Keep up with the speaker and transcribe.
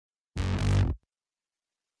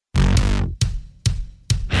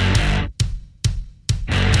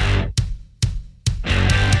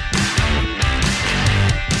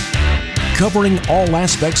covering all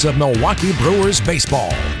aspects of Milwaukee Brewers baseball.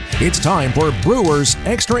 It's time for Brewers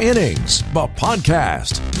Extra Innings, the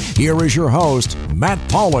podcast. Here is your host, Matt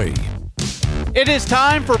Pauley. It is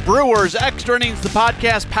time for Brewers Extra Innings, the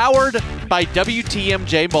podcast powered by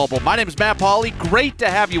WTMJ Mobile. My name is Matt Pauley. Great to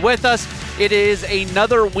have you with us. It is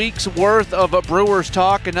another week's worth of Brewers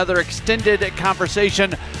talk, another extended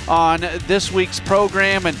conversation on this week's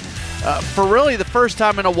program. And for really the first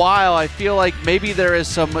time in a while, I feel like maybe there is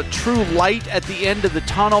some true light at the end of the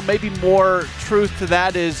tunnel. Maybe more truth to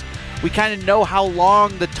that is we kind of know how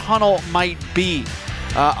long the tunnel might be.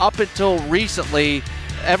 Up until recently,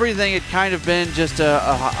 everything had kind of been just a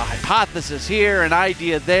hypothesis here, an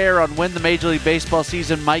idea there on when the Major League Baseball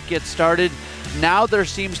season might get started. Now there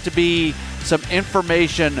seems to be some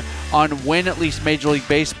information on when at least Major League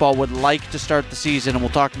Baseball would like to start the season, and we'll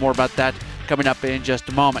talk more about that coming up in just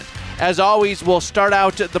a moment. As always, we'll start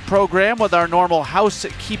out the program with our normal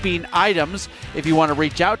housekeeping items. If you want to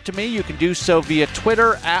reach out to me, you can do so via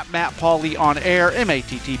Twitter at MattPauley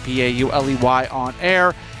MattPauley on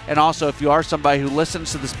air. And also, if you are somebody who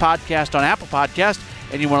listens to this podcast on Apple Podcast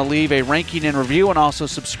and you want to leave a ranking and review and also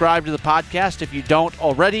subscribe to the podcast if you don't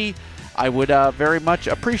already, I would very much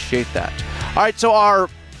appreciate that. All right, so our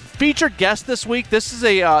featured guest this week, this is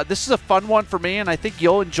a fun one for me, and I think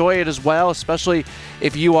you'll enjoy it as well, especially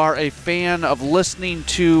if you are a fan of listening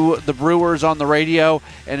to the Brewers on the radio.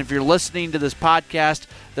 And if you're listening to this podcast,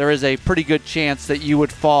 there is a pretty good chance that you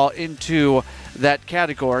would fall into that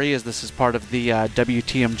category, as this is part of the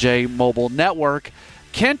WTMJ Mobile Network.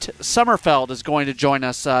 Kent Sommerfeld is going to join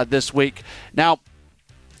us this week. Now,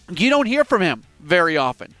 you don't hear from him very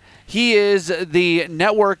often. He is the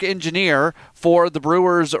network engineer for the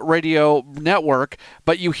Brewers Radio Network,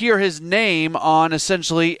 but you hear his name on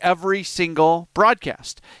essentially every single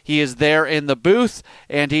broadcast. He is there in the booth,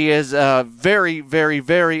 and he is a very, very,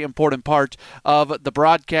 very important part of the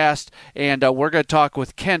broadcast, and we're going to talk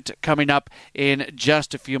with Kent coming up in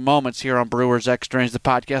just a few moments here on Brewers Extra Innings, the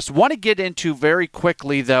podcast. Want to get into very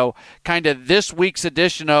quickly, though, kind of this week's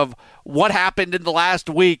edition of what happened in the last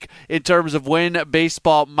week in terms of when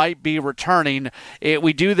baseball might be returning.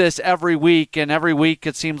 We do this every week, and every week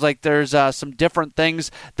it seems like there's some different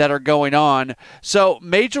things that are going on. So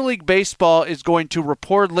Major League Baseball is going to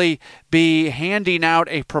reportedly be handing out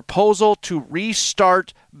a proposal to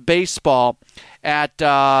restart baseball at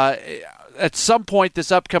some point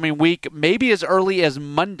this upcoming week, maybe as early as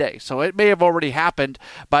Monday. So it may have already happened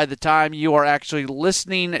by the time you are actually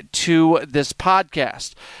listening to this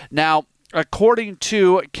podcast. Now, according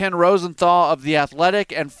to Ken Rosenthal of The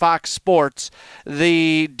Athletic and Fox Sports,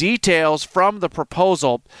 the details from the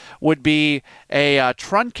proposal would be a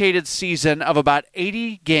truncated season of about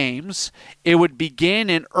 80 games. It would begin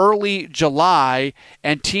in early July,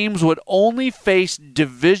 and teams would only face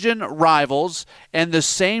division rivals and the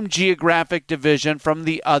same geographic division from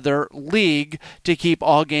the other league to keep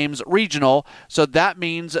all games regional. So that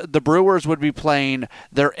means the Brewers would be playing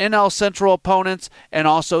their NL Central opponents and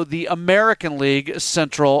also the American League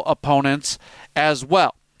Central opponents as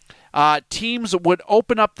well. Teams would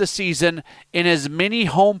open up the season in as many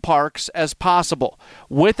home parks as possible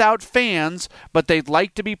without fans, but they'd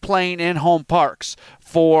like to be playing in home parks.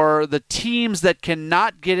 For the teams that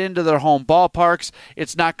cannot get into their home ballparks,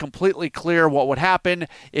 it's not completely clear what would happen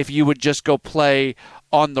if you would just go play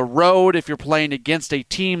on the road, if you're playing against a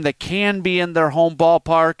team that can be in their home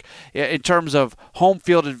ballpark. In terms of home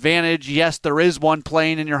field advantage, yes, there is one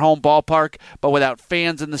playing in your home ballpark, but without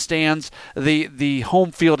fans in the stands, the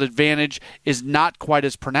home field advantage is not quite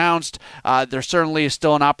as pronounced. There certainly is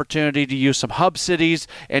still an opportunity to use some hub cities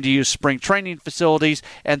and to use spring training facilities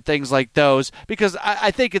and things like those, because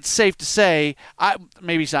I think it's safe to say,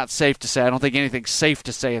 maybe it's not safe to say, I don't think anything's safe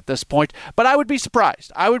to say at this point, but I would be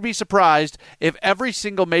surprised. I would be surprised if every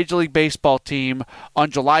single Major League Baseball team on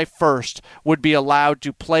July 1st would be allowed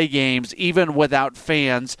to play games even without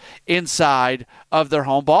fans inside of their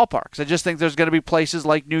home ballparks. I just think there's going to be places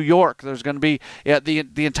like New York. There's going to be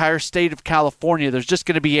the entire state of California. There's just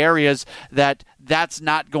going to be areas that's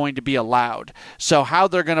not going to be allowed. So how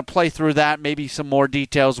they're going to play through that, maybe some more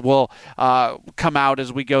details will come out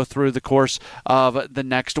as we go through the course of the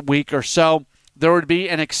next week or so. There would be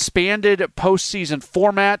an expanded postseason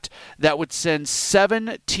format that would send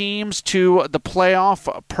 7 teams to the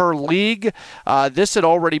playoff per league. This had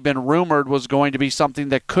already been rumored was going to be something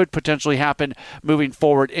that could potentially happen moving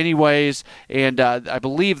forward anyways, and I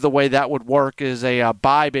believe the way that would work is a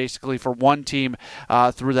bye basically for one team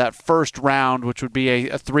through that first round, which would be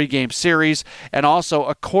a 3-game series. And also,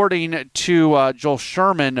 according to Joel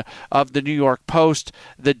Sherman of the New York Post,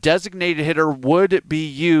 the designated hitter would be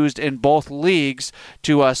used in both leagues leagues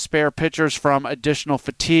to spare pitchers from additional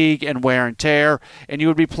fatigue and wear and tear, and you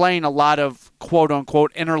would be playing a lot of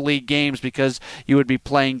quote-unquote interleague games because you would be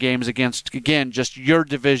playing games against, again, just your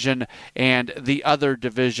division and the other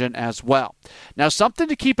division as well. Now, something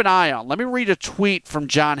to keep an eye on. Let me read a tweet from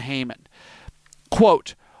John Heyman.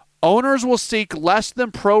 Quote, owners will seek less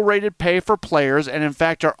than prorated pay for players and, in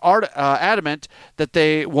fact, are adamant that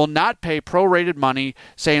they will not pay prorated money,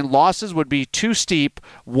 saying losses would be too steep.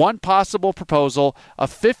 One possible proposal, a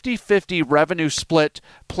 50-50 revenue split.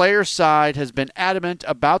 Player side has been adamant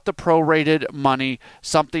about the prorated money.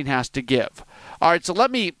 Something has to give. All right, so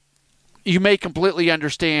you may completely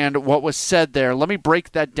understand what was said there. Let me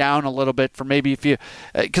break that down a little bit for maybe if you,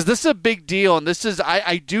 because this is a big deal, and this is,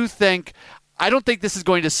 I don't think this is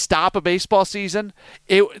going to stop a baseball season.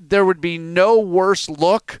 There would be no worse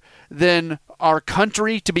look than our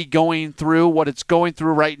country to be going through what it's going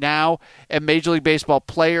through right now, and Major League Baseball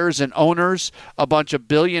players and owners, a bunch of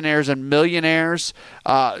billionaires and millionaires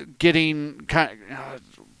getting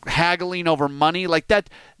haggling over money like that.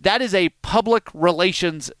 That is a public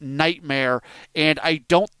relations nightmare, and I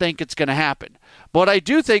don't think it's going to happen. But what I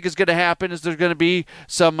do think is going to happen is there's going to be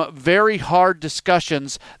some very hard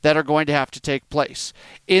discussions that are going to have to take place.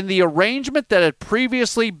 In the arrangement that had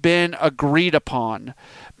previously been agreed upon,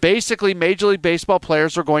 basically Major League Baseball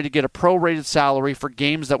players are going to get a prorated salary for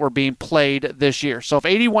games that were being played this year. So if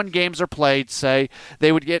 81 games are played, say,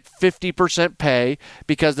 they would get 50% pay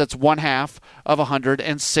because that's one half of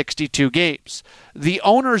 162 games. The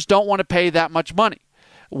owners don't want to pay that much money.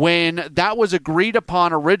 When that was agreed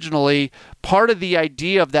upon originally, part of the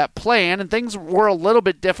idea of that plan, and things were a little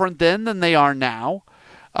bit different then than they are now.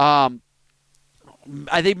 I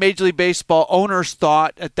think Major League Baseball owners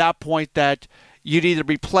thought at that point that you'd either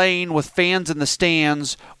be playing with fans in the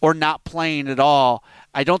stands or not playing at all.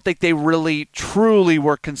 I don't think they really truly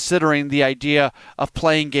were considering the idea of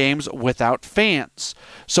playing games without fans.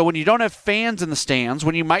 So when you don't have fans in the stands,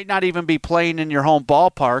 when you might not even be playing in your home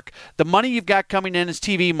ballpark, the money you've got coming in is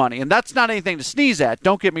TV money. And that's not anything to sneeze at,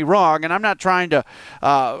 don't get me wrong. And I'm not trying to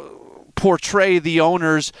portray the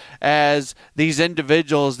owners as these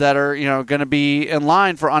individuals that are, going to be in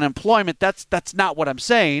line for unemployment. That's not what I'm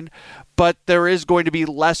saying. But there is going to be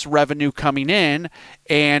less revenue coming in,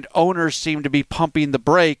 and owners seem to be pumping the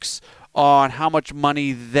brakes on how much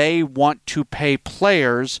money they want to pay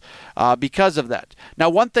players because of that.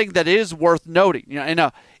 Now, one thing that is worth noting,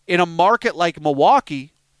 in a market like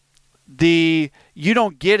Milwaukee, you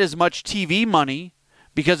don't get as much TV money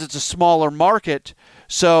because it's a smaller market.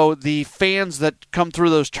 So the fans that come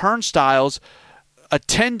through those turnstiles,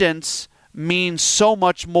 attendance means so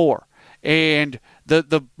much more. And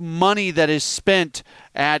the money that is spent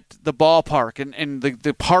at the ballpark and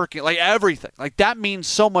the parking, like everything, like that means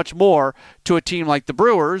so much more to a team like the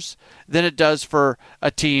Brewers than it does for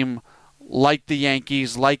a team like the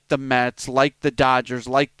Yankees, like the Mets, like the Dodgers,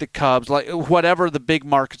 like the Cubs, like whatever the big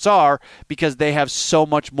markets are, because they have so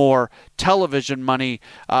much more television money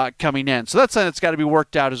coming in. So that's something that's got to be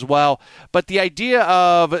worked out as well. But the idea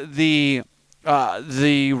of the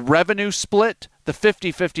revenue split, the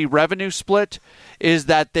 50-50 revenue split, is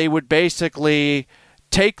that they would basically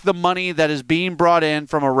take the money that is being brought in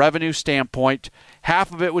from a revenue standpoint,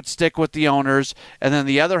 half of it would stick with the owners, and then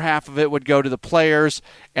the other half of it would go to the players.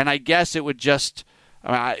 And I guess it would just,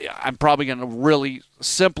 I'm probably going to really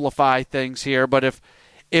simplify things here, but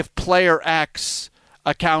if player X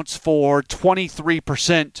accounts for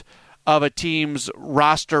 23% of a team's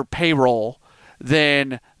roster payroll,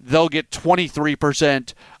 then they'll get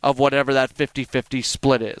 23% of whatever that 50-50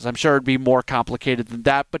 split is. I'm sure it'd be more complicated than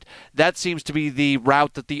that, but that seems to be the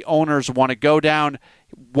route that the owners want to go down.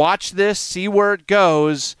 Watch this, see where it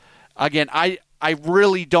goes. Again, I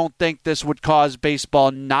really don't think this would cause baseball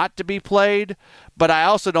not to be played, but I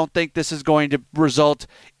also don't think this is going to result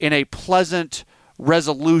in a pleasant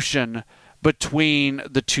resolution between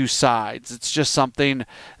the two sides. It's just something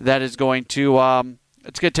that is going to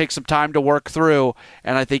it's going to take some time to work through,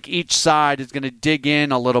 and I think each side is going to dig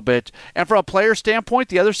in a little bit. And from a player standpoint,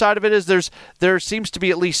 the other side of it is there seems to be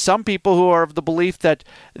at least some people who are of the belief that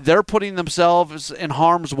they're putting themselves in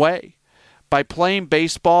harm's way. By playing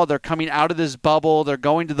baseball, they're coming out of this bubble, they're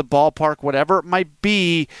going to the ballpark, whatever it might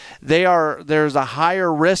be, there's a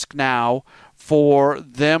higher risk now for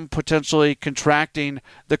them potentially contracting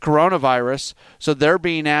the coronavirus. So they're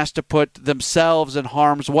being asked to put themselves in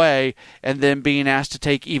harm's way and then being asked to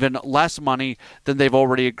take even less money than they've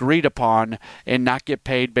already agreed upon and not get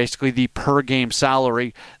paid basically the per game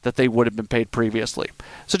salary that they would have been paid previously.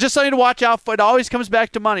 So just something to watch out for. It always comes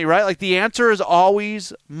back to money, right? Like the answer is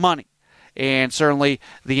always money. And certainly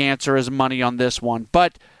the answer is money on this one.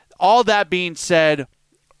 But All that being said,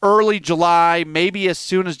 early July, maybe as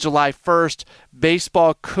soon as July 1st,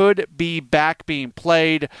 baseball could be back being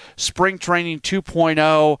played. Spring training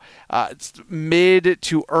 2.0, it's mid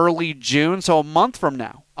to early June, so a month from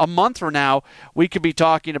now, we could be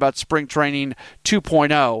talking about spring training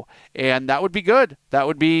 2.0, and that would be good. That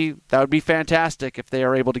would be fantastic if they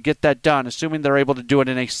are able to get that done, assuming they're able to do it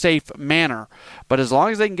in a safe manner. But as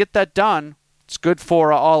long as they can get that done, it's good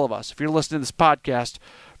for all of us. If you're listening to this podcast,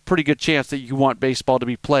 pretty good chance that you want baseball to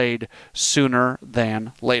be played sooner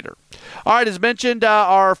than later. All right, as mentioned,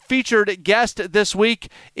 our featured guest this week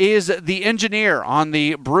is the engineer on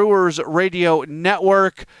the Brewers Radio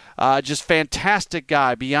Network. Just fantastic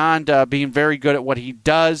guy, beyond being very good at what he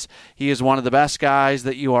does. He is one of the best guys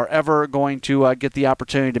that you are ever going to get the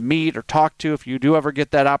opportunity to meet or talk to if you do ever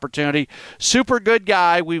get that opportunity. Super good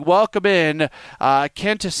guy. We welcome in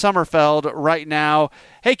Kent Sommerfeld right now.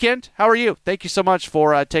 Hey, Kent, how are you? Thank you so much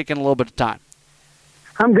for taking a little bit of time.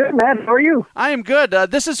 I'm good, Matt. How are you? I am good.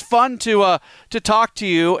 This is fun to talk to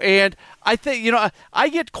you, and I think, I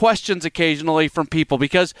get questions occasionally from people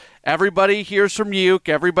because everybody hears from Uke,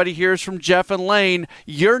 everybody hears from Jeff and Lane.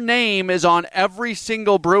 Your name is on every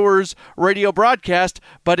single Brewers radio broadcast,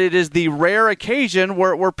 but it is the rare occasion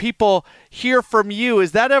where people hear from you.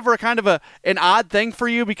 Is that ever kind of an odd thing for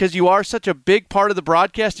you because you are such a big part of the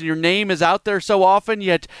broadcast and your name is out there so often,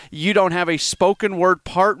 yet you don't have a spoken word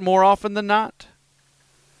part more often than not?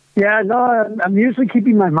 Yeah, no, I'm usually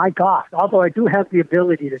keeping my mic off, although I do have the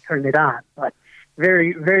ability to turn it on, but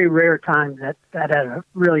very, very rare times that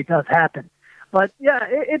really does happen. But yeah,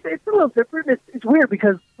 it's a little different. It's weird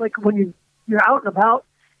because like when you're out and about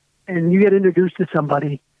and you get introduced to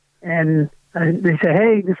somebody and they say,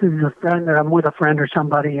 hey, this is a friend, or I'm with a friend or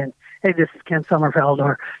somebody, and hey, this is Kent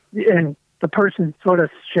Sommerfeld, and the person sort of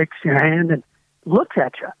shakes your hand and looks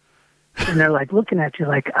at you. And they're like looking at you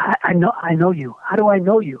like, I know you. How do I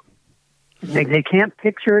know you? And they can't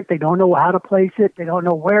picture it. They don't know how to place it. They don't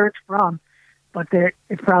know where it's from. But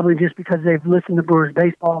it's probably just because they've listened to Brewers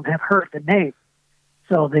baseball and have heard the name.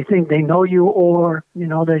 So they think they know you, or,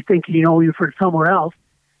 they think you know you from somewhere else.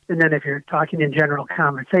 And then if you're talking in general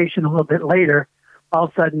conversation a little bit later, all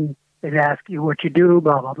of a sudden they ask you what you do,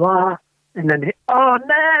 blah, blah, blah. And then,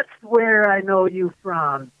 that's where I know you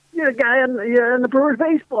from. You're a guy in the Brewers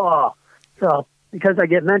baseball. So because I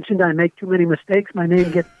get mentioned, I make too many mistakes, my name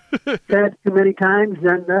gets said too many times,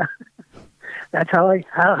 then that's how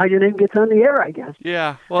your name gets on the air, I guess.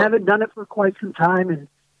 Yeah. Well, I haven't done it for quite some time, and,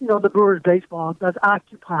 the Brewers baseball does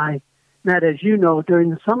occupy, Matt, as you know, during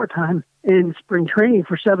the summertime in spring training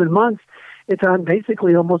for 7 months. It's on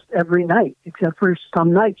basically almost every night, except for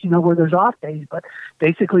some nights, where there's off days. But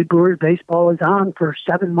basically, Brewers baseball is on for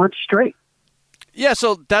 7 months straight. Yeah,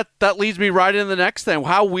 so that leads me right into the next thing.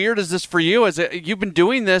 How weird is this for you? You've been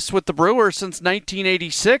doing this with the Brewers since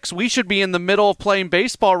 1986. We should be in the middle of playing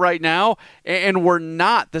baseball right now, and we're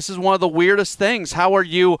not. This is one of the weirdest things. How are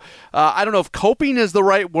you, I don't know if coping is the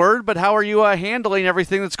right word, but how are you handling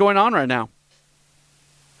everything that's going on right now?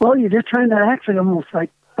 Well, you're just trying to actually almost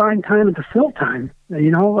like find time to fill time.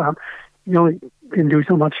 You can do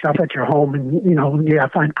so much stuff at your home, and, you got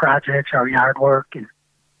to find projects or yard work and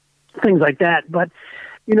things like that. But,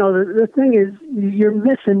 the thing is, you're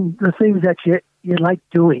missing the things that you like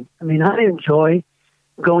doing. I mean, I enjoy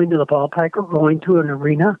going to the ballpark or going to an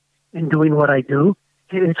arena and doing what I do.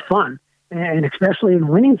 It's fun. And especially in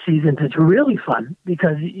winning seasons, it's really fun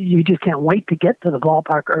because you just can't wait to get to the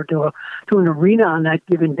ballpark or to an arena on that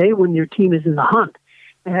given day when your team is in the hunt.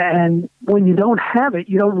 And when you don't have it,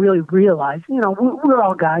 you don't really realize, we're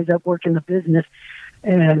all guys that work in the business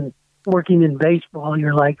and working in baseball.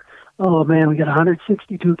 You're like, oh man, we got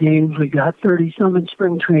 162 games. We got 30-some in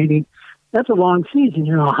spring training. That's a long season,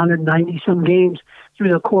 190-some games through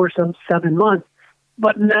the course of 7 months.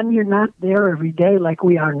 But then you're not there every day like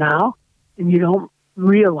we are now, and you don't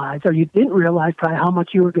realize, or you didn't realize probably how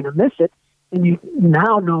much you were going to miss it. And you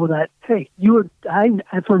now know that, hey,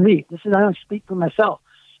 for me, I speak for myself.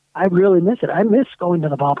 I really miss it. I miss going to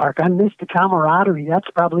the ballpark. I miss the camaraderie. That's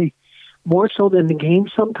probably more so than the game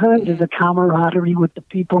sometimes, is the camaraderie with the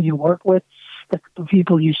people you work with, the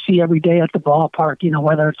people you see every day at the ballpark,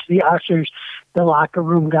 whether it's the ushers, the locker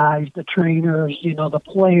room guys, the trainers, the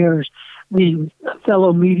players, the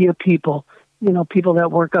fellow media people, people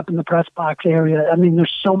that work up in the press box area. I mean,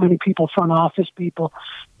 there's so many people, front office people,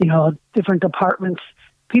 different departments,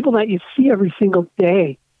 people that you see every single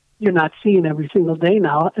day. You're not seeing every single day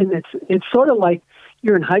now. And it's sort of like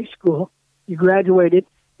you're in high school, you graduated,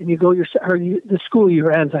 and you go the school year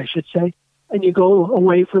ends, I should say, and you go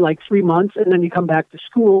away for like 3 months, and then you come back to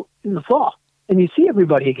school in the fall, and you see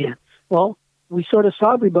everybody again. Well, we sort of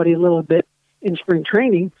saw everybody a little bit in spring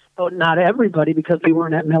training, but not everybody because we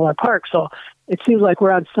weren't at Miller Park. So it seems like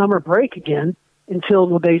we're on summer break again until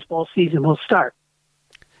the baseball season will start.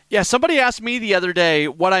 Yeah, somebody asked me the other day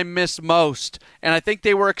what I miss most, and I think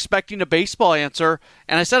they were expecting a baseball answer,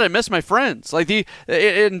 and I said I miss my friends. Like,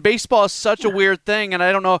 baseball is such a weird thing, and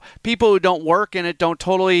I don't know, people who don't work in it don't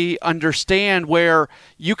totally understand where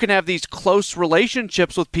you can have these close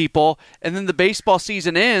relationships with people, and then the baseball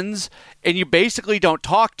season ends, and you basically don't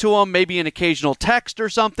talk to them, maybe an occasional text or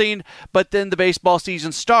something, but then the baseball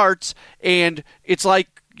season starts, and it's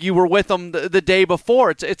like you were with them the day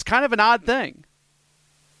before. It's kind of an odd thing.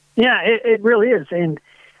 Yeah, it really is. And,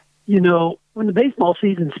 you know, when the baseball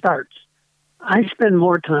season starts, I spend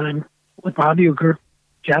more time with Bob Uecker,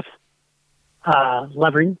 Jeff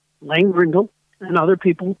Levering, Lane Grindle, and other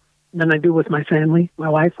people than I do with my family, my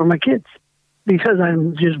wife, or my kids, because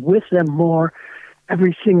I'm just with them more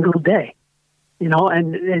every single day. You know,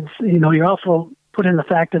 and it's, you know, you're also put in the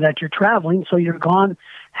factor that you're traveling, so you're gone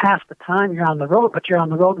half the time you're on the road, but you're on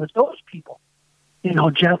the road with those people. You know,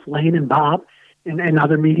 Jeff, Lane, and Bob, and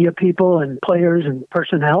other media people and players and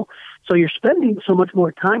personnel. So you're spending so much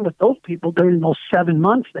more time with those people during those 7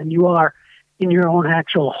 months than you are in your own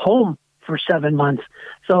actual home for 7 months.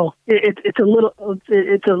 So it's a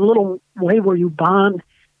little way where you bond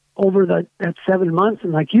over that 7 months.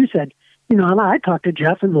 And like you said, you know, I talked to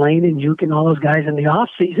Jeff and Lane and Uke and all those guys in the off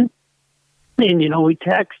season. And, you know, we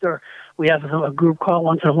text or we have a group call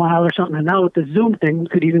once in a while or something. And now with the Zoom thing, we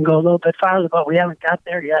could even go a little bit farther, but we haven't got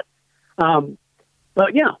there yet.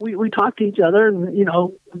 But, yeah, we talk to each other and, you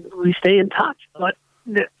know, we stay in touch. But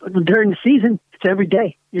during the season, it's every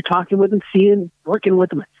day. You're talking with them, working with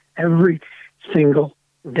them every single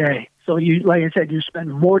day. So, like I said, you spend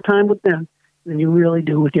more time with them than you really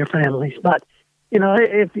do with your families. But, you know,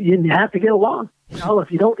 if you have to get along. You know,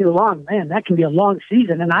 if you don't get along, man, that can be a long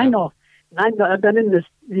season. And I know I've been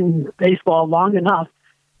in baseball long enough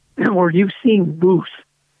where you've seen booths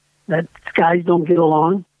that guys don't get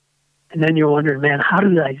along. And then you're wondering, man, how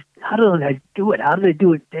do they do it? How do they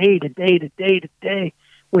do it day to day to day to day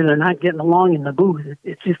where they're not getting along in the booth?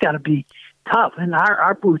 It's just got to be tough. And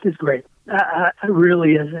our booth is great. It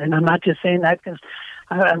really is. And I'm not just saying that because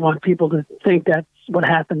I want people to think that's what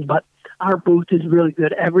happens, but our booth is really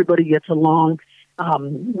good. Everybody gets along.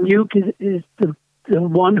 Uke is the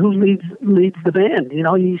one who leads the band. You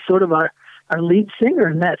know, he's sort of our lead singer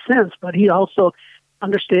in that sense, but he also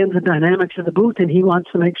understands the dynamics of the booth, and he wants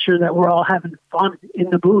to make sure that we're all having fun in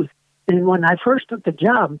the booth. And when I first took the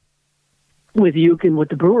job with Uke and with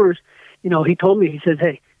the Brewers, you know, he told me, he says,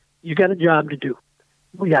 hey, you got a job to do.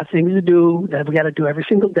 We got things to do that we got to do every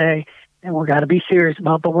single day, and we're got to be serious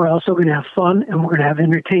about, but we're also going to have fun, and we're going to have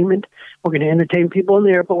entertainment. We're going to entertain people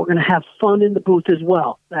in there, but we're going to have fun in the booth as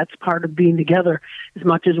well. That's part of being together as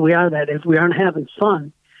much as we are that. If we aren't having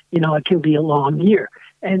fun, you know, it can be a long year.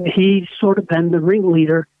 And he's sort of been the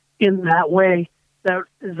ringleader in that way that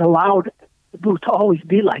has allowed the booth to always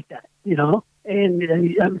be like that, you know. And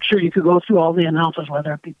I'm sure you could go through all the announcers,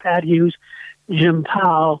 whether it be Pat Hughes, Jim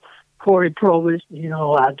Powell, Corey Provis, you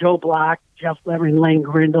know, Joe Block, Jeff Levering, Lane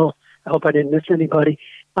Grindle. I hope I didn't miss anybody.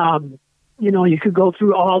 You know, you could go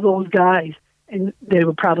through all those guys, and they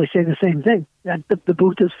would probably say the same thing, that the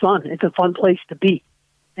booth is fun. It's a fun place to be.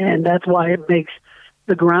 And that's why it makes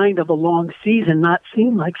the grind of a long season not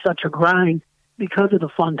seem like such a grind because of the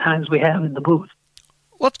fun times we have in the booth.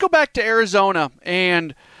 Let's go back to Arizona,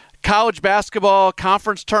 and college basketball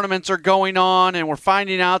conference tournaments are going on, and we're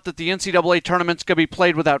finding out that the NCAA tournament's going to be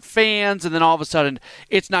played without fans, and then all of a sudden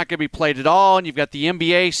it's not going to be played at all, and you've got the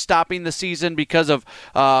NBA stopping the season because of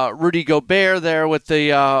Rudy Gobert there with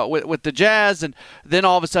the Jazz, and then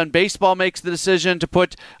all of a sudden baseball makes the decision to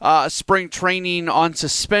put spring training on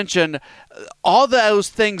suspension. All those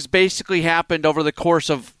things basically happened over the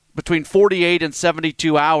course of between 48 and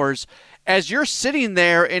 72 hours. As you're sitting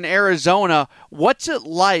there in Arizona, what's it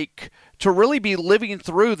like to really be living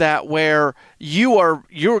through that, where you're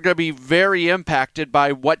going to be very impacted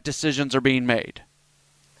by what decisions are being made?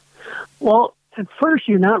 Well, at first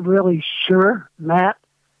you're not really sure, Matt,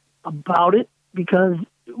 about it because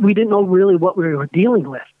we didn't know really what we were dealing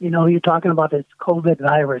with. You know, you're talking about this COVID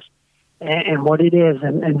virus and what it is,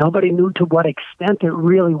 and nobody knew to what extent it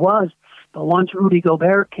really was. But once Rudy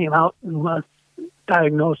Gobert came out and was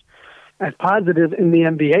diagnosed as positive in the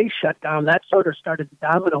NBA shutdown, that sort of started the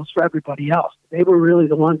dominoes for everybody else. They were really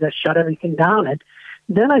the ones that shut everything down. And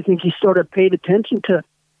then I think you sort of paid attention to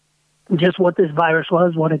just what this virus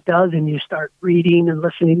was, what it does, and you start reading and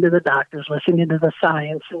listening to the doctors, listening to the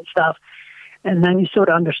science and stuff. And then you sort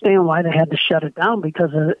of understand why they had to shut it down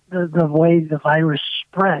because of the way the virus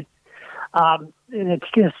spread. And it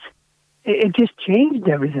just changed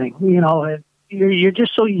everything. You're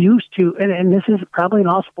just so used to, and this is probably in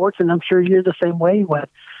all sports, and I'm sure you're the same way with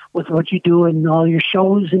what you do in all your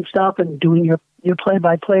shows and stuff, and doing your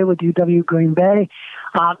play-by-play with UW Green Bay.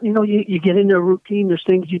 You get into a routine. There's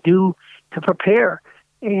things you do to prepare,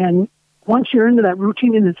 and once you're into that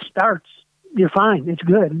routine and it starts, you're fine. It's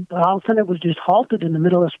good. But all of a sudden, it was just halted in the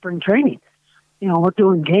middle of spring training. We're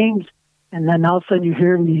doing games, and then all of a sudden you're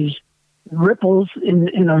hearing these ripples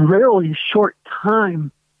in a really short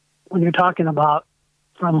time when you're talking about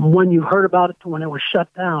from when you heard about it to when it was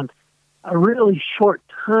shut down. A really short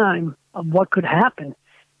time of what could happen.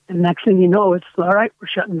 And next thing you know, it's all right, we're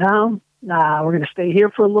shutting down. Nah, we're going to stay here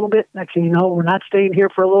for a little bit. Next thing you know, we're not staying here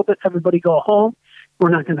for a little bit. Everybody go home. We're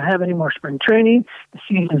not going to have any more spring training. The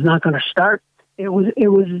season's not going to start. It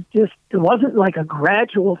wasn't like a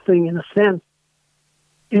gradual thing in a sense.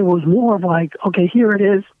 It was more of like, okay, here it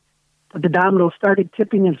is. But the dominoes started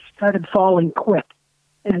tipping and started falling quick.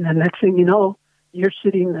 And the next thing you know, you're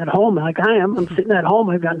sitting at home like I am. I'm sitting at home.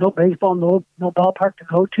 I've got no baseball, no ballpark to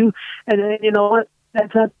go to. And you know what?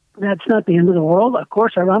 That's not the end of the world. Of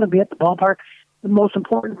course, I want to be at the ballpark. The most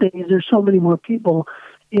important thing is there's so many more people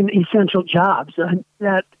in essential jobs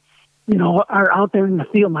that, are out there in the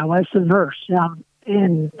field. My wife's a nurse,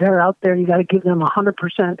 and they're out there. You got to give them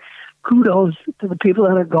 100% kudos to the people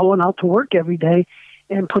that are going out to work every day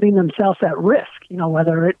and putting themselves at risk,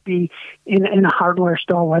 whether it be in a hardware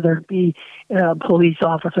store, whether it be a police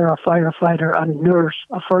officer, a firefighter, a nurse,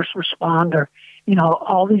 a first responder,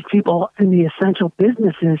 all these people in the essential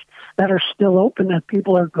businesses that are still open that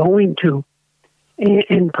people are going to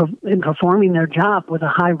in performing their job with a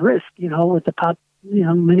high risk, with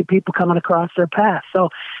many people coming across their path. So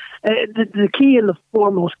the key and the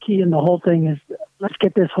foremost key in the whole thing is let's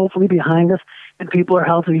get this hopefully behind us and people are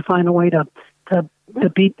healthy. We find a way to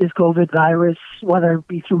beat this COVID virus, whether it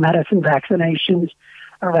be through medicine, vaccinations,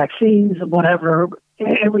 or vaccines, whatever,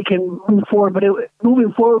 and we can move forward. But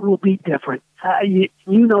moving forward will be different. You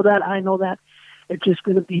know that, I know that. It's just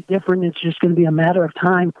going to be different. It's just going to be a matter of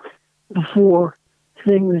time before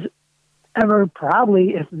things ever,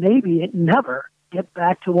 probably, if maybe it never, get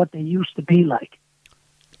back to what they used to be like.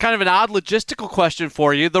 Kind of an odd logistical question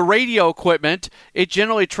for you. The radio equipment, it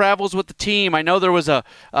generally travels with the team. I know there was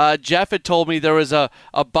Jeff had told me there was a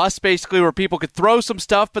bus basically where people could throw some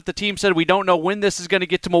stuff, but the team said we don't know when this is going to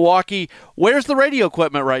get to Milwaukee. Where's the radio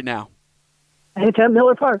equipment right now? It's at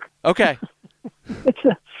Miller Park. Okay.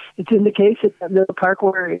 It's in the case at Miller Park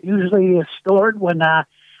where it usually is stored. When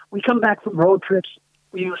we come back from road trips,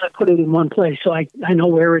 we usually put it in one place, so I know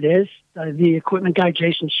where it is. The equipment guy,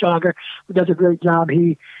 Jason Schauger, who does a great job,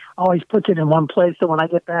 he always puts it in one place. So when I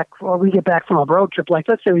get back, or we get back from a road trip, like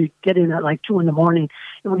let's say we get in at like 2 a.m. and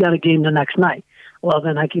we got a game the next night. Well,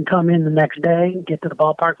 then I can come in the next day, get to the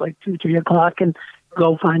ballpark like 2, 3 o'clock, and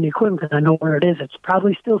go find the equipment because I know where it is. It's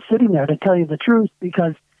probably still sitting there, to tell you the truth,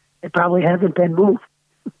 because it probably hasn't been moved.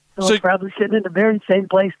 So it's probably sitting in the very same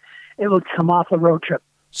place it would come off a road trip.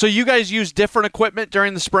 So you guys use different equipment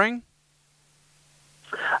during the spring?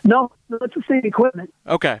 No, it's the same equipment.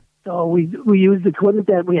 Okay. So we use the equipment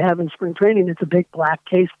that we have in spring training. It's a big black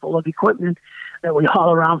case full of equipment that we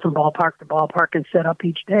haul around from ballpark to ballpark and set up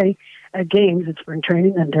each day at games at spring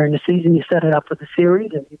training. And during the season, you set it up for the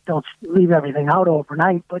series, and you don't leave everything out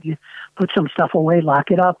overnight, but you put some stuff away, lock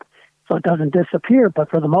it up, so it doesn't disappear. But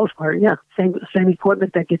for the most part, same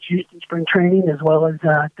equipment that gets used in spring training as well as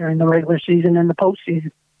during the regular season and the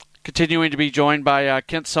postseason. Continuing to be joined by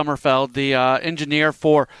Kent Sommerfeld, the engineer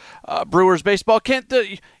for Brewers baseball. Kent,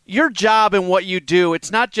 your job and what you do,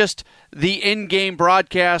 it's not just the in-game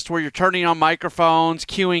broadcast where you're turning on microphones,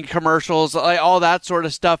 cueing commercials, all that sort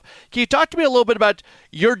of stuff. Can you talk to me a little bit about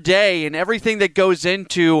your day and everything that goes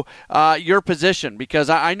into your position?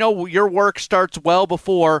 Because I know your work starts well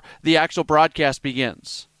before the actual broadcast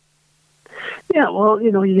begins. Yeah, well,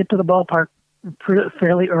 you get to the ballpark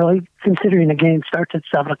fairly early, considering the game starts at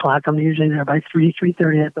 7 o'clock. I'm usually there by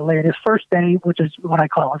 3:30 at the latest. First day, which is what I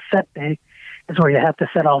call a set day, is where you have to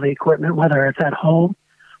set all the equipment, whether it's at home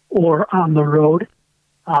or on the road.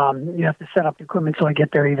 You have to set up the equipment, so I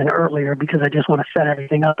get there even earlier because I just want to set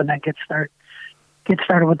everything up and then get started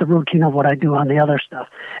with the routine of what I do on the other stuff.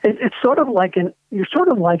 It's sort of like you're sort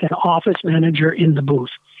of like an office manager in the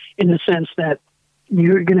booth, in the sense that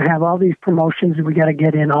you're going to have all these promotions that we got to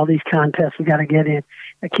get in, all these contests we got to get in.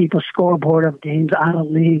 I keep a scoreboard of games out of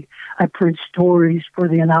league. I print stories for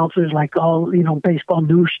the announcers, like all, baseball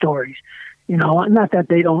news stories. Not that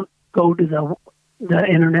they don't go to the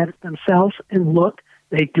internet themselves and look.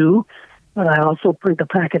 They do. But I also print a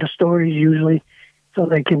packet of stories usually so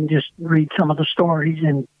they can just read some of the stories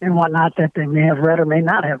and whatnot that they may have read or may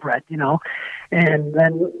not have read, And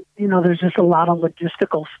then, there's just a lot of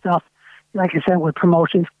logistical stuff, like I said, with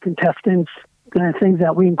promotions, contestants, things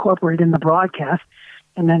that we incorporate in the broadcast.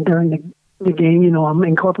 And then during the game, I'm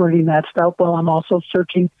incorporating that stuff while I'm also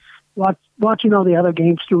watching all the other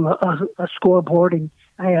games through a scoreboard, and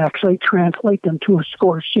I actually translate them to a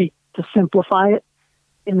score sheet to simplify it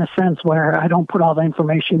in the sense where I don't put all the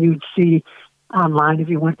information you'd see online if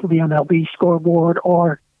you went to the MLB scoreboard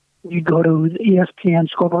or you go to the ESPN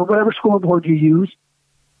scoreboard, whatever scoreboard you use.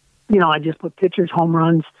 I just put pitchers, home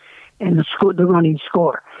runs, and the running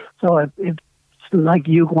score. So if like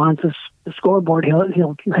you wants the scoreboard,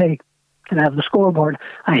 he'll hey, can I have the scoreboard?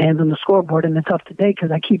 I hand him the scoreboard, and it's up to date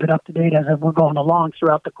because I keep it up to date as we're going along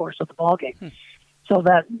throughout the course of the ball game. So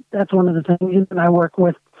that's one of the things. And I work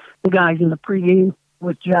with the guys in the pregame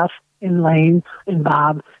with Jeff and Lane and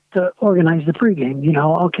Bob to organize the pregame.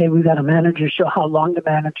 Okay, we've got a manager show. How long the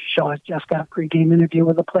manager show has just got a pregame interview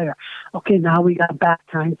with a player. Okay, now we got back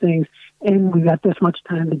time things, and we got this much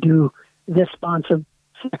time to do this sponsor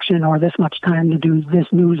section or this much time to do this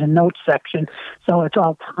news and notes section. So it's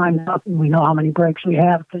all timed up, and we know how many breaks we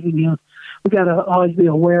have because we got to always be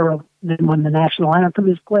aware of when the national anthem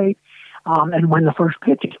is played and when the first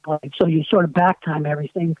pitch is played. So you sort of back time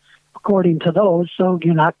everything according to those, so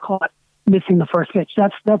you're not caught missing the first pitch.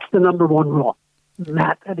 That's the number one rule,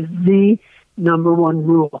 Matt. That is the number one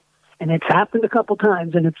rule, and it's happened a couple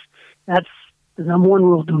times, and that's the number one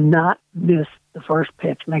rule. Do not miss the first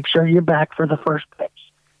pitch. Make sure you're back for the first pitch.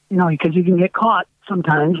 Because you can get caught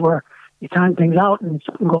sometimes where you time things out and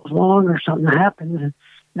something goes wrong or something happens, and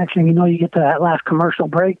next thing you know, you get to that last commercial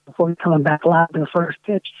break before you're coming back live to the first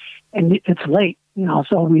pitch, and it's late.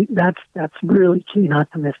 So that's really key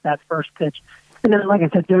not to miss that first pitch. And then, like I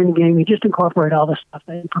said, during the game, you just incorporate all the stuff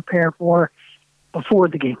that you prepare for before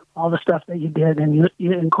the game, all the stuff that you did, and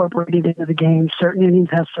you incorporate it into the game. Certain innings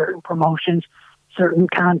have certain promotions, certain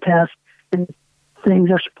contests, and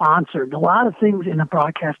things are sponsored. A lot of things in the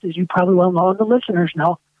broadcast, as you probably well know, and the listeners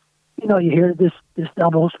know, you hear this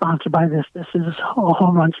double sponsored by this. This is a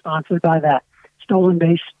home run sponsored by that. Stolen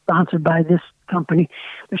base sponsored by this company.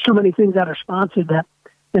 There's so many things that are sponsored that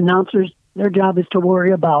the announcers, their job is to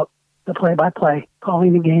worry about the play-by-play,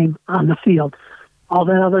 calling the game on the field. All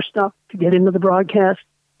that other stuff to get into the broadcast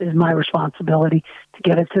is my responsibility to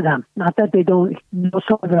get it to them. Not that they don't know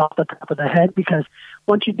some of it off the top of the head, because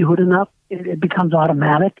once you do it enough, it becomes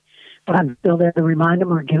automatic. But I'm still there to remind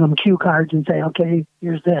them or give them cue cards and say, okay,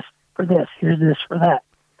 here's this for this, here's this for that.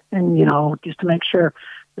 And, just to make sure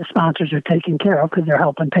the sponsors are taken care of because they're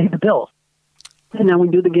helping pay the bills. And then we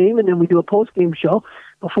do the game, and then we do a post-game show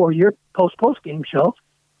before your post-game show.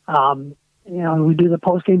 We do the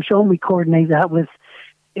post-game show, and we coordinate that with,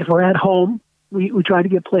 if we're at home, we try to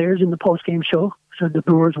get players in the post-game show so the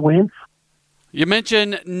Brewers win. You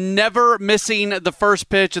mentioned never missing the first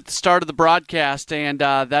pitch at the start of the broadcast, and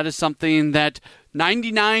that is something that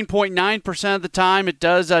 99.9% of the time it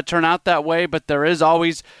does turn out that way, but there is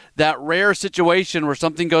always that rare situation where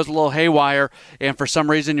something goes a little haywire and for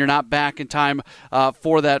some reason you're not back in time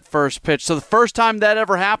for that first pitch. So the first time that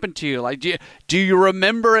ever happened to you, do you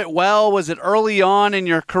remember it well? Was it early on in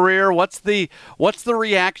your career? What's the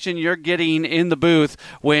reaction you're getting in the booth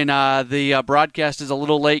when the broadcast is a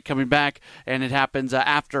little late coming back and it happens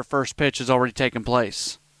after first pitch has already taken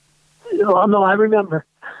place? Oh, no, I remember.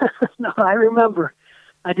 I remember.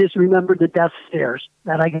 I just remember the death stares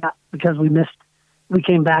that I got because we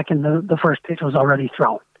came back and the first pitch was already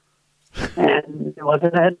thrown. And it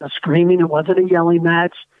wasn't a screaming, it wasn't a yelling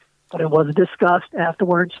match, but it was discussed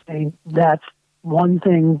afterwards, saying that's one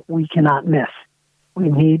thing we cannot miss. We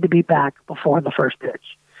need to be back before the first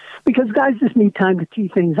pitch. Because guys just need time to tee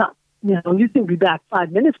things up. You can be back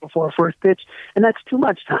 5 minutes before first pitch, and that's too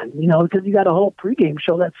much time, because you got a whole pregame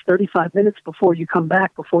show that's 35 minutes before you come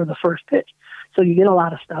back before the first pitch. So you get a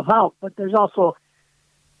lot of stuff out. But there's also,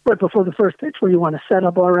 right before the first pitch, where you want to set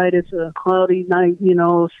up, all right, it's a cloudy night,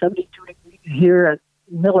 72 degrees here at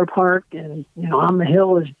Miller Park, and, on the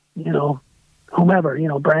hill is, whomever,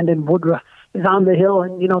 Brandon Woodruff is on the hill,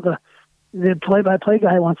 and, the play-by-play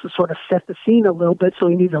guy wants to sort of set the scene a little bit, so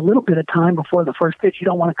he needs a little bit of time before the first pitch. You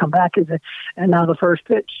don't want to come back and say, and now the first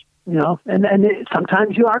pitch, and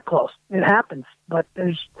sometimes you are close. It happens, but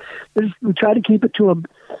we try to keep it to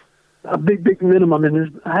a big minimum,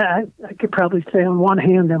 and I could probably say on one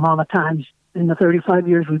hand the amount of times in the 35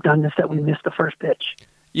 years we've done this that we missed the first pitch.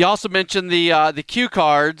 You also mentioned the cue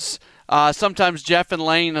cards. sometimes Jeff and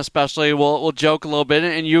Lane especially will joke a little bit,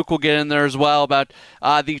 and Uke will get in there as well, about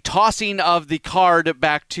the tossing of the card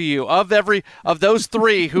back to you. Of those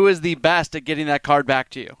three, who is the best at getting that card back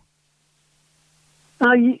to you?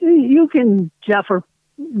 Uke and Jeff are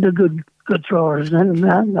the good throwers, and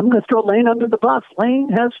I'm going to throw Lane under the bus. Lane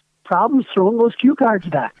has problems throwing those cue cards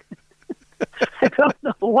back. I don't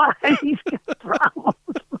know why he's got problems.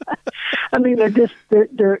 I mean,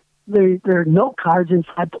 they're note cards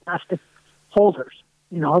inside plastic holders,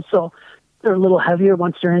 so they're a little heavier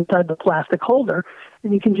once they're inside the plastic holder,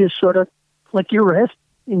 and you can just sort of flick your wrist,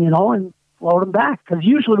 and float them back. Because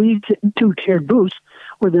usually we sit in two-tiered booths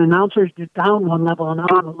where the announcers do down one level and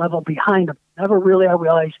on a level behind them. Never really, I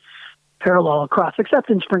realize, parallel across, except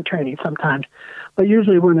in spring training sometimes. But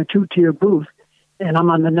usually we're in a two-tier booth, and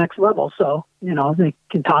I'm on the next level, so they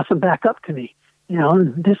can toss them back up to me.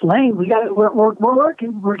 This Lane, we're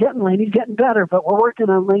working. We're getting Lane. He's getting better, but we're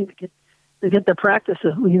working on Lane to get the practice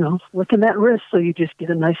of flicking that wrist, so you just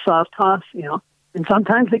get a nice soft toss. And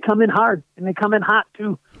sometimes they come in hard and they come in hot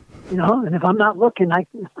too. And if I'm not looking, I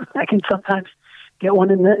can sometimes get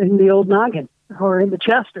one in the old noggin or in the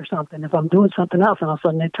chest or something. If I'm doing something else, and all of a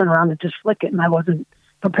sudden they turn around and just flick it, and I wasn't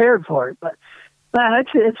prepared for it, but.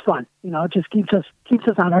 It's fun. It just keeps us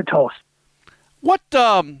on our toes.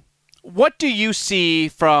 What do you see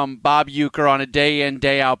from Bob Uecker on a day in,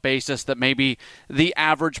 day out basis that maybe the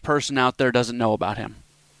average person out there doesn't know about him?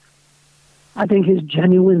 I think his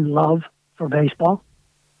genuine love for baseball.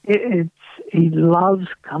 He loves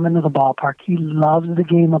coming to the ballpark. He loves the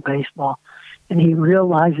game of baseball, and he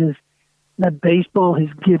realizes that baseball has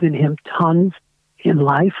given him tons in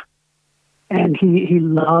life, and he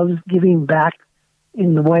loves giving back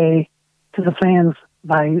in the way to the fans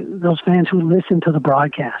by those fans who listen to the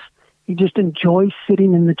broadcast. He just enjoys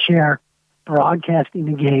sitting in the chair, broadcasting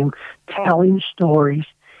the game, telling stories,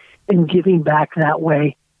 and giving back that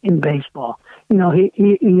way in baseball. He had an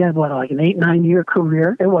 8-9 year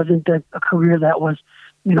career. It wasn't a career that was,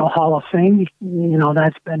 Hall of Fame.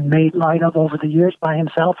 That's been made light of over the years by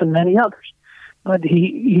himself and many others. But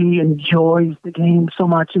he enjoys the game so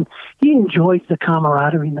much, and he enjoys the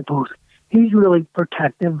camaraderie in the booth. He's really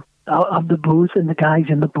protective of the booth and the guys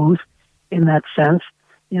in the booth in that sense.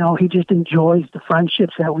 He just enjoys the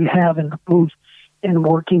friendships that we have in the booth and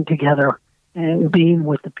working together and being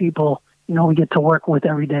with the people, we get to work with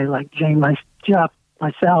every day, like Jane, Jeff,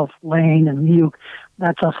 myself, Lane, and you.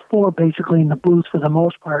 That's us four basically in the booth for the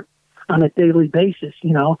most part on a daily basis,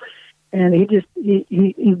 And he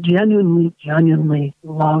genuinely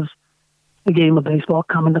loves the game of baseball,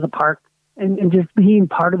 coming to the park, and just being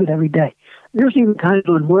part of it every day. There's even times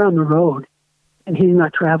when we're on the road and he's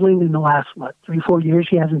not traveling in the last, 3-4 years.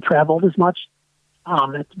 He hasn't traveled as much.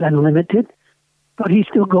 It's been limited. But he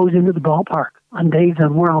still goes into the ballpark on days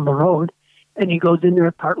when we're on the road. And he goes in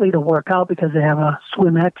there partly to work out because they have a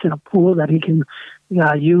swim-X and a pool that he can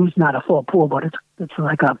use. Not a full pool, but it's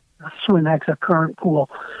like a swim-X, a current pool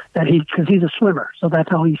because he's a swimmer. So that's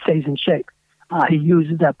how he stays in shape. He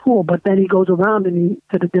uses that pool, but then he goes around and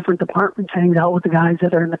to the different departments, hangs out with the guys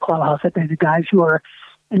that are in the clubhouse that day, the guys who are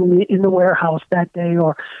in the warehouse that day,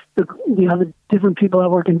 or the different people that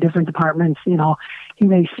work in different departments. He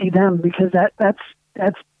may see them because that's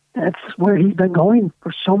where he's been going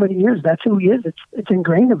for so many years. That's who he is. It's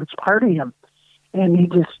ingrained in him. It's part of him, and he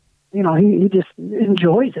just he just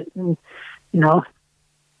enjoys it. And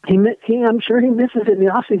I'm sure he misses it in the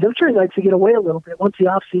off season. I'm sure he likes to get away a little bit once the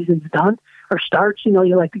off season's done or starts.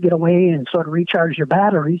 You like to get away and sort of recharge your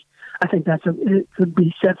batteries. I think it could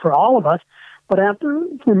be said for all of us. But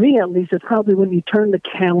for me at least, it's probably when you turn the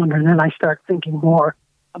calendar, and then I start thinking more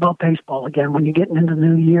about baseball again. When you're getting into the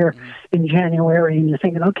new year in January, and you're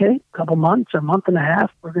thinking, okay, a couple months, a month and a half,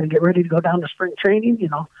 we're going to get ready to go down to spring training.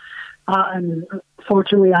 And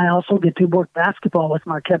fortunately, I also get to work basketball with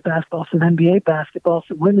Marquette basketball, some NBA basketball,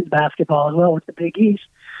 some women's basketball as well with the Big East.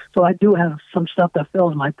 So I do have some stuff that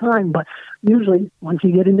fills my time. But usually, once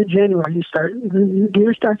you get into January, the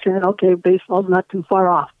gear starts saying, okay, baseball's not too far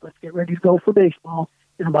off. Let's get ready to go for baseball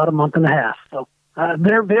in about a month and a half. So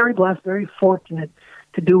they're very blessed, very fortunate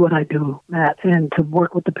to do what I do, Matt, and to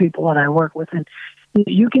work with the people that I work with. And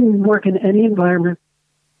you can work in any environment,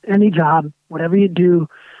 any job, whatever you do.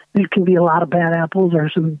 There can be a lot of bad apples or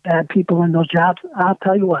some bad people in those jobs. I'll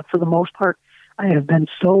tell you what, for the most part, I have been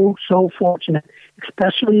so fortunate,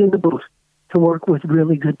 especially in the booth, to work with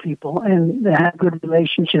really good people and to have good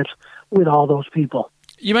relationships with all those people.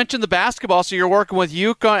 You mentioned the basketball, so you're working with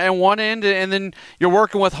Uke on one end, and then you're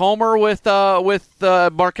working with Homer with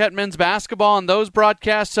Marquette men's basketball and those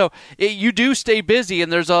broadcasts. So you do stay busy,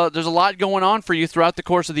 and there's a lot going on for you throughout the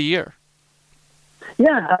course of the year.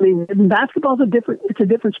 Yeah, I mean, basketball's it's a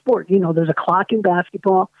different sport. You know, there's a clock in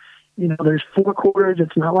basketball. You know, there's 4 quarters.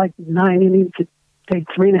 It's not like 9 innings could take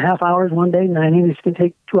 3.5 hours one day. 9 innings can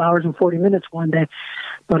take 2 hours and 40 minutes one day.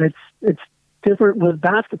 But it's different with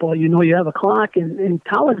basketball. You know, you have a clock, and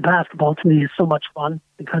college basketball to me is so much fun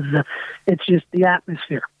because it's just the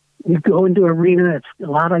atmosphere. You go into an arena, it's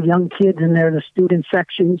a lot of young kids in there, the student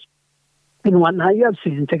sections and whatnot. You have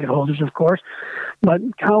season ticket holders, of course, but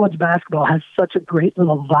college basketball has such a great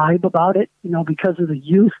little vibe about it, you know, because of the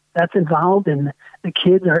youth that's involved, and the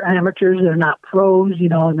kids are amateurs, they're not pros, you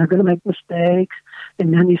know, and they're going to make mistakes.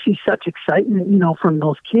 And then you see such excitement, you know, from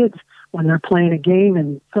those kids when they're playing a game,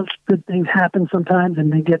 and such good things happen sometimes,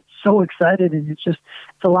 and they get so excited, and it's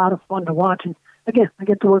a lot of fun to watch. And again, I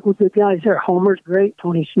get to work with good guys there. Homer's great,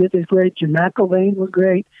 Tony Smith is great, Jim McElvain was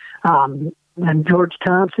great, and George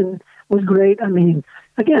Thompson was great. I mean,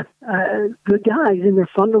 again, good guys, and they're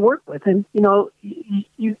fun to work with. And, you know,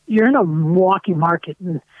 you're in a Milwaukee market,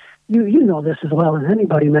 and you know this as well as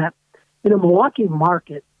anybody, Matt. In a Milwaukee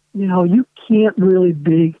market, you know, you can't really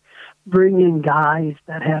bring in guys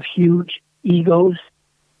that have huge egos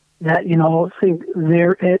that, you know, think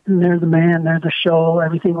they're it and they're the man, they're the show,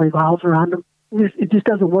 everything revolves around them. It just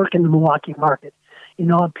doesn't work in the Milwaukee market. You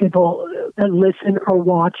know, people that listen or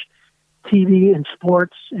watch TV and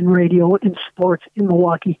sports and radio and sports in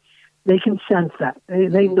Milwaukee, they can sense that.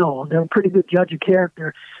 They know. They're a pretty good judge of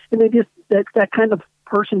character. And they just, that kind of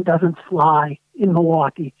person doesn't fly in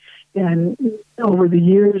Milwaukee. And over the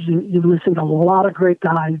years, you've listened to a lot of great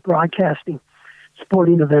guys broadcasting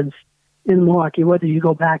sporting events in Milwaukee, whether you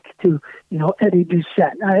go back to, you know, Eddie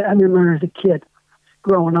Doucette. I remember as a kid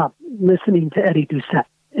growing up listening to Eddie Doucette.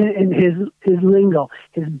 And his lingo,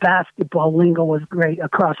 his basketball lingo was great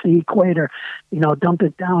across the equator. You know, dump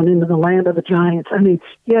it down into the land of the Giants. I mean,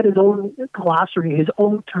 he had his own glossary, his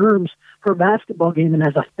own terms for a basketball game. And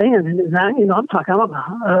as a fan, and that, you know, I'm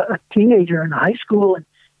a teenager in high school and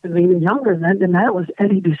even younger than that was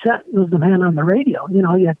Eddie Doucette was the man on the radio. You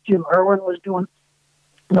know, yeah, Jim Irwin was doing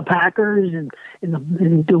the Packers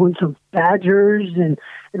and doing some Badgers and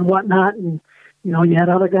whatnot, and you know, you had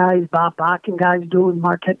other guys, Bob Bach and guys doing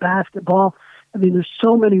Marquette basketball. I mean, there's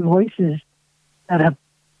so many voices that have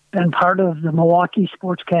been part of the Milwaukee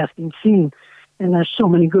sportscasting scene, and there's so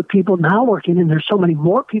many good people now working, and there's so many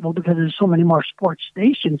more people because there's so many more sports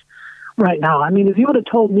stations right now. I mean, if you would have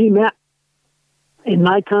told me, Matt, in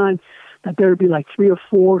my time, that there would be like 3 or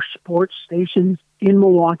 4 sports stations in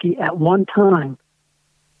Milwaukee at one time,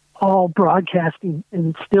 all broadcasting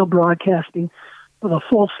and still broadcasting with a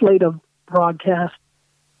full slate of broadcast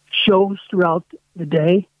shows throughout the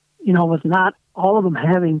day, you know, with not all of them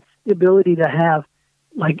having the ability to have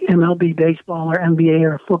like MLB baseball or NBA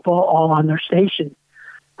or football all on their station,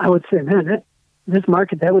 I would say, man, this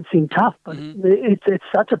market, that would seem tough, but it's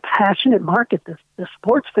such a passionate market. The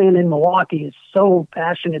sports fan in Milwaukee is so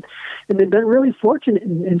passionate, and they've been really fortunate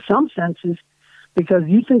in some senses, because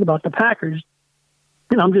you think about the Packers,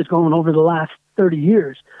 and I'm just going over the last 30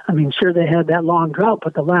 years. I mean, sure, they had that long drought,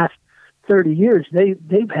 but the last 30 years,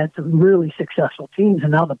 they've had some really successful teams,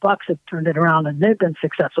 and now the Bucks have turned it around, and they've been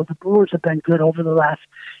successful. The Brewers have been good over the last,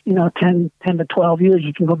 you know, 10 to 12 years.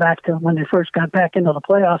 You can go back to when they first got back into the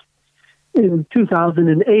playoffs in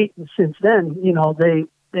 2008, and since then, you know, they've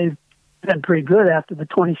been pretty good after the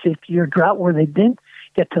 26-year drought where they didn't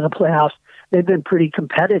get to the playoffs. They've been pretty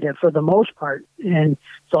competitive for the most part, and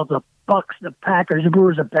so the Bucks, the Packers, the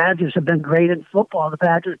Brewers, the Badgers have been great in football. The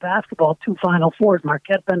Badgers basketball, 2 Final Fours.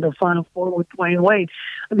 Marquette been to the Final Four with Dwayne Wade.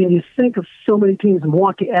 I mean, you think of so many teams. The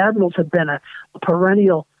Milwaukee Admirals have been a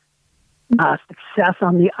perennial success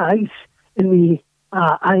on the ice in the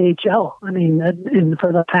IHL. I mean, and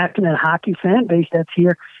for the passionate hockey fan base that's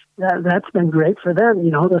here, that's been great for them.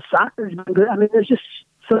 You know, the soccer's been good. I mean, there's just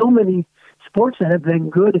so many sports that have been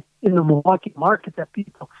good in the Milwaukee market that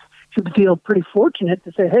people should feel pretty fortunate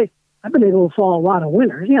to say, hey, I've been able to follow a lot of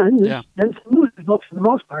winners. Yeah, and then some losers, but for the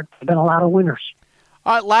most part, there's been a lot of winners.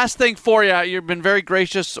 All right, last thing for you. You've been very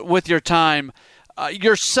gracious with your time.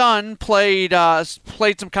 Your son played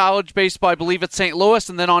some college baseball, I believe, at St. Louis,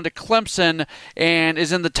 and then on to Clemson, and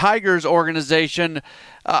is in the Tigers organization.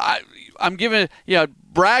 I'm giving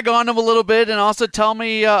brag on him a little bit, and also tell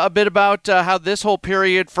me a bit about how this whole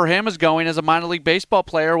period for him is going as a minor league baseball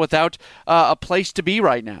player without a place to be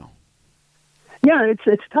right now. Yeah,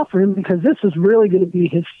 it's tough for him because this is really going to be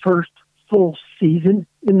his first full season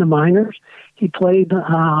in the minors. He played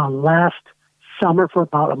last summer for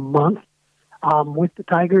about a month with the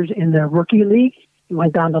Tigers in their rookie league. He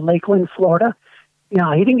went down to Lakeland, Florida,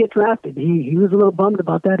 he didn't get drafted. He was a little bummed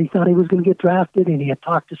about that. He thought he was going to get drafted, and he had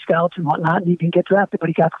talked to scouts and whatnot, and he didn't get drafted, but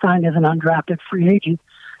he got signed as an undrafted free agent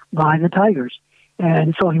by the Tigers.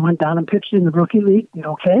 And so he went down and pitched in the rookie league. Did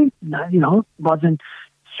okay. Wasn't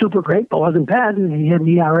super great, but wasn't bad. And he had an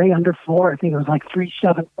ERA under 4. I think it was like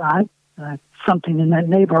 3.75, something in that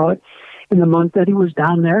neighborhood in the month that he was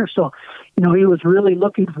down there. So, he was really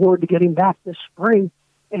looking forward to getting back this spring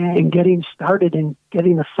and getting started and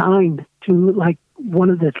getting assigned to like one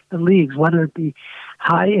of the leagues, whether it be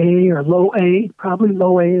high A or low A. Probably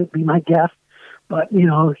low A would be my guess. But,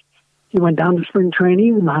 he went down to spring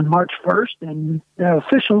training on March 1st, and the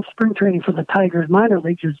official spring training for the Tigers minor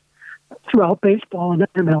leagues is throughout baseball and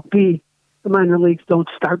MLB. The minor leagues don't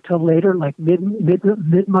start till later, like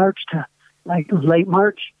mid-March to like late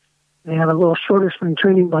March. They have a little shorter spring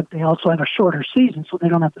training, but they also have a shorter season, so they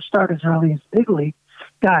don't have to start as early as big league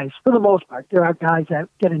guys. For the most part, there are guys that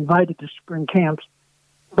get invited to spring camps,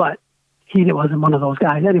 but he wasn't one of those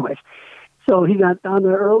guys anyways. So he got down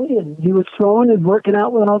there early, and he was throwing and working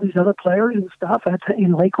out with all these other players and stuff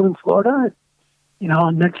in Lakeland, Florida.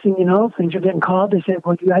 And next thing you know, things are getting called. They said,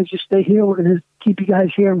 well, you guys just stay here. We're going to keep you guys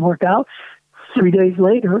here and work out. 3 days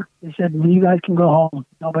later, they said, well, you guys can go home.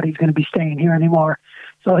 Nobody's going to be staying here anymore.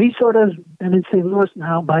 So he's sort of been in St. Louis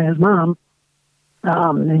now by his mom.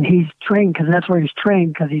 And he's trained because that's where he's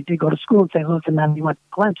trained, because he did go to school in St. Louis, and then he went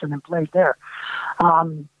to Clemson and played there.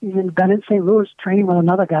 He's been in St. Louis training with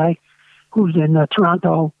another guy who's in the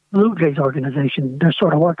Toronto Blue Jays organization. They're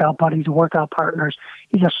sort of workout buddies, workout partners.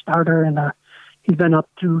 He's a starter, and he's been up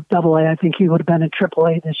to AA. I think he would have been in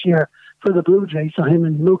AAA this year for the Blue Jays. So him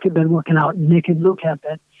and Luke have been working out. Nick and Luke have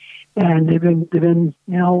been. And they've been,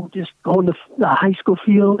 just going to the high school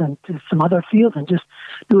field and to some other fields and just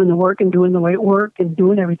doing the work and doing the weight work and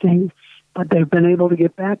doing everything. But they've been able to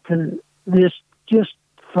get back to this just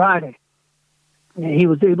Friday. And he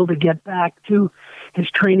was able to get back to his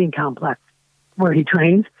training complex where he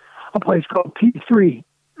trains, a place called P3.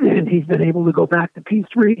 And he's been able to go back to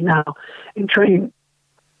P3 now and train.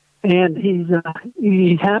 And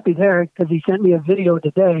he's happy there because he sent me a video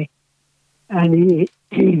today. And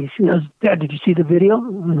he goes, Dad, did you see the video?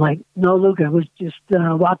 I'm like, no, Luke, I was just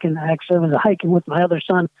walking. Actually, I was hiking with my other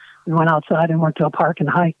son. We went outside and went to a park and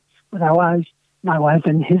hiked with our wives, my wife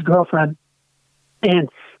and his girlfriend. And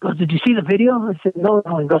he goes, did you see the video? I said, no.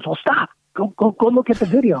 He goes, well, stop. Go look at the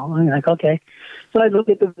video. I'm like, okay. So I look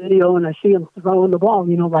at the video, and I see him throwing the ball,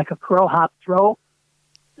 like a crow hop throw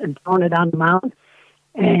and throwing it on the mound.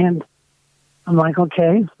 And I'm like,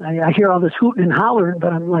 okay. I hear all this hooting and hollering,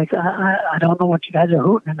 but I'm like, I don't know what you guys are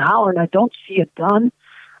hooting and hollering. I don't see it done.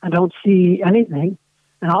 I don't see anything.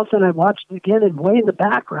 And all of a sudden I watched it again, and way in the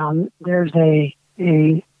background, there's a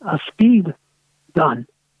speed gun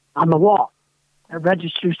on the wall. It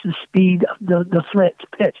registers the speed of the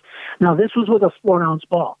pitch. Now, this was with a 4-ounce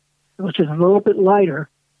ball, which is a little bit lighter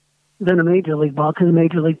than a major league ball, because a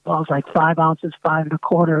major league ball is like 5 ounces, 5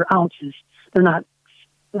 1/4 ounces. They're not.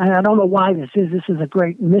 I don't know why this is. This is a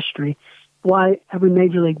great mystery. Why every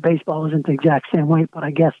Major League Baseball isn't the exact same weight, but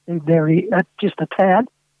I guess they vary just a tad.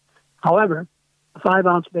 However, a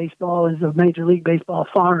 5-ounce baseball is a Major League Baseball,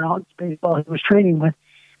 4-ounce baseball he was training with.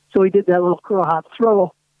 So he did that little crow hop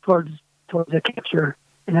throw towards the catcher,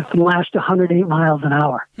 and it flashed 108 miles an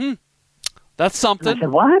hour. That's something. And I said,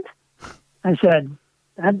 what? I said,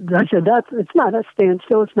 it's not a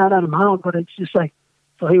standstill. It's not on a mound, but it's just like.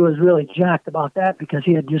 So he was really jacked about that because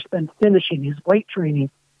he had just been finishing his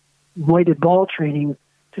weighted ball training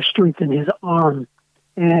to strengthen his arm.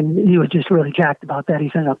 And he was just really jacked about that.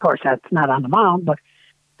 He said, of course, that's not on the mound, but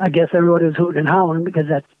I guess everybody was hooting and hollering because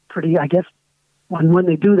that's pretty, I guess, when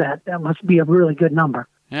they do that, that must be a really good number.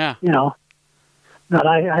 Yeah. But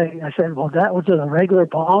I said, well, that was a regular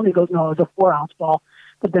ball. And he goes, no, it was a 4-ounce ball.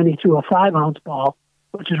 But then he threw a 5-ounce ball,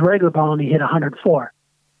 which is a regular ball, and he hit 104.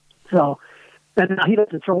 So, and he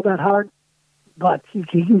doesn't throw that hard, but he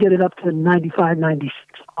can get it up to 95,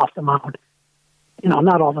 96 off the mound.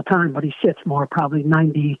 Not all the time, but he sits more, probably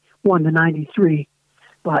 91 to 93.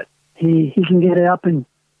 But he can get it up and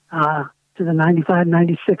to the 95,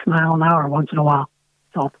 96 mile an hour once in a while.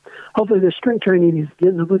 So hopefully the spring training is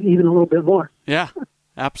getting even a little bit more. Yeah,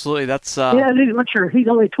 absolutely. That's yeah, he's mature. He's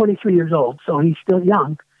only 23 years old, so he's still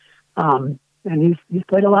young. And he's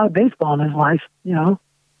played a lot of baseball in his life,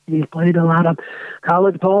 He's played a lot of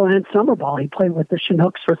college ball and summer ball. He played with the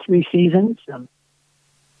Chinooks for 3 seasons. And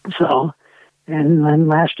then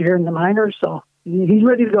last year in the minors. So he's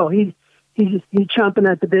ready to go. He's chomping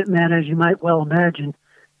at the bit, man, as you might well imagine.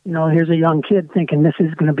 Here's a young kid thinking this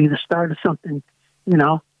is going to be the start of something,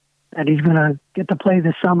 that he's going to get to play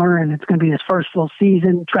this summer, and it's going to be his first full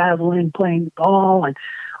season traveling, playing ball, and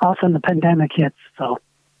all of a sudden the pandemic hits. So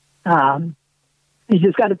he's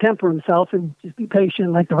just got to temper himself and just be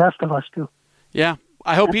patient like the rest of us do. Yeah,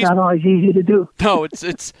 I hope That's not always easy to do. No,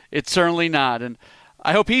 it's certainly not. And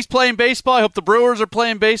I hope he's playing baseball. I hope the Brewers are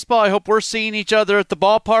playing baseball. I hope we're seeing each other at the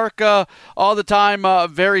ballpark all the time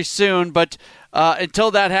very soon. But until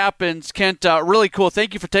that happens, Kent, really cool.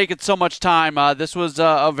 Thank you for taking so much time. This was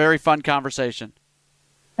a very fun conversation.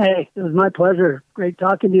 Hey, it was my pleasure. Great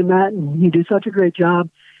talking to you, Matt. And you do such a great job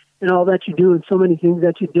in all that you do and so many things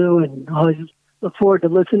that you do. And I always look forward to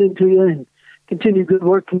listening to you and continued good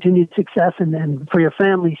work, continued success. And for your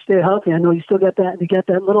family, stay healthy. I know you still got that. You got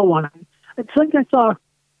that little one. I think I saw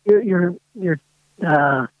your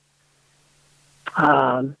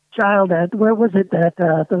child at, where was it, at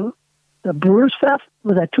the Brewers Fest?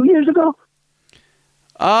 Was that 2 years ago?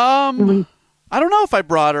 I don't know if I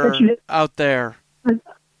brought her out there. Maybe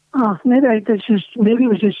it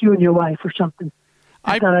was just you and your wife or something.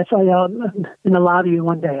 I thought I saw you out in the lobby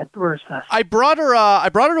one day at Brewers Fest. I brought her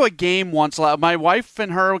to a game once. My wife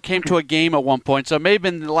and her came to a game at one point, so it may have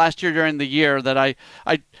been last year during the year that I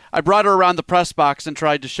brought her around the press box and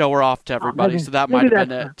tried to show her off to everybody. So that might have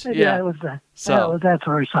been it. Yeah, it was that. So that's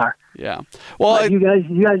where we saw her. Yeah. Well, you guys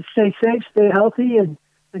stay safe, stay healthy, and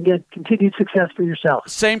get continued success for yourself.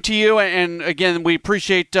 Same to you. And again, we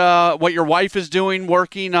appreciate what your wife is doing,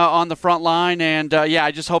 working on the front line. And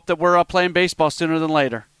I just hope that we're playing baseball sooner than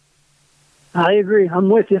later. I agree. I'm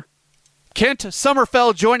with you. Kent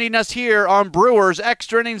Sommerfeld joining us here on Brewers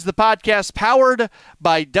Extra Innings, the podcast powered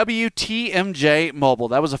by WTMJ Mobile.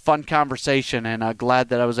 That was a fun conversation, and glad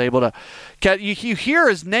that I was able to get you hear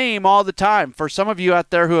his name all the time. For some of you out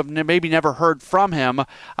there who have maybe never heard from him,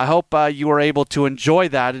 I hope you were able to enjoy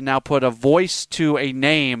that and now put a voice to a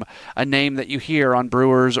name that you hear on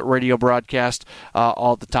Brewers radio broadcast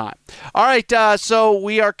all the time. All right, so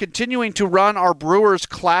we are continuing to run our Brewers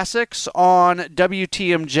Classics on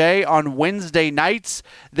WTMJ on Wednesday nights.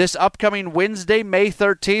 This upcoming Wednesday, May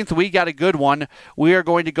 13th, we got a good one. We are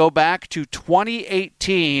going to go back to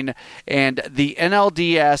 2018 and the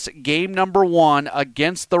NLDS game number 1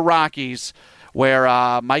 against the Rockies, where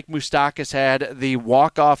Mike Moustakas had the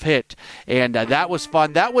walk-off hit, and that was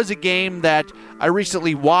fun. That was a game that I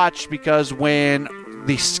recently watched because when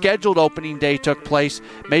the scheduled opening day took place,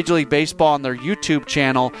 Major League Baseball on their YouTube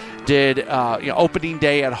channel did opening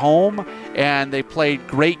day at home, and they played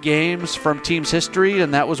great games from team's history,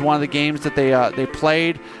 and that was one of the games that they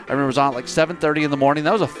played. I remember it was on at like 7:30 in the morning.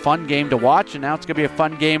 That was a fun game to watch, and now it's going to be a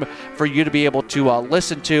fun game for you to be able to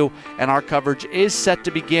listen to, and our coverage is set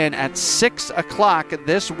to begin at 6 o'clock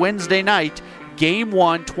this Wednesday night. Game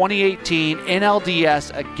 1, 2018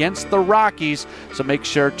 NLDS against the Rockies. So make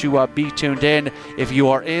sure to be tuned in if you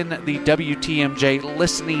are in the WTMJ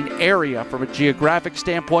listening area. From a geographic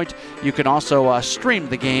standpoint, you can also stream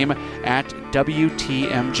the game at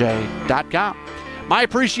WTMJ.com. My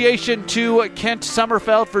appreciation to Kent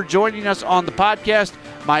Sommerfeld for joining us on the podcast.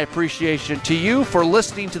 My appreciation to you for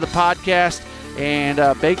listening to the podcast. And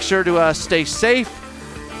make sure to stay safe.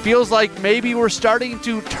 Feels like maybe we're starting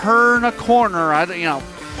to turn a corner.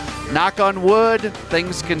 Knock on wood,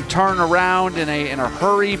 things can turn around in a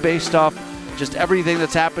hurry based off just everything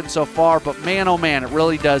that's happened so far. But man, oh man, it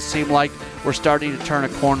really does seem like we're starting to turn a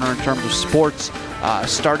corner in terms of sports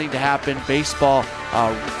starting to happen. Baseball,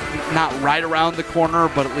 not right around the corner,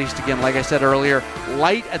 but at least, again, like I said earlier,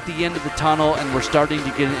 light at the end of the tunnel, and we're starting to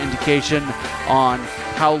get an indication on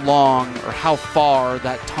how long or how far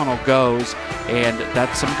that tunnel goes, and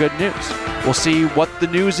that's some good news. We'll see what the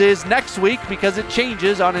news is next week because it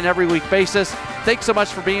changes on an every week basis. Thanks so much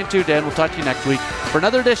for being tuned in. We'll talk to you next week for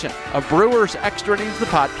another edition of Brewers Extra Innings, the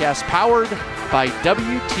podcast powered by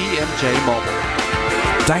WTMJ Mobile.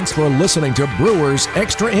 Thanks for listening to Brewers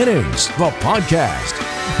Extra Innings, the podcast.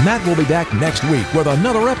 Matt will be back next week with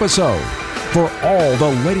another episode. For all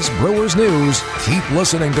the latest Brewers news, keep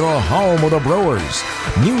listening to the home of the Brewers.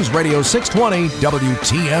 News Radio 620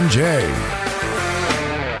 WTMJ.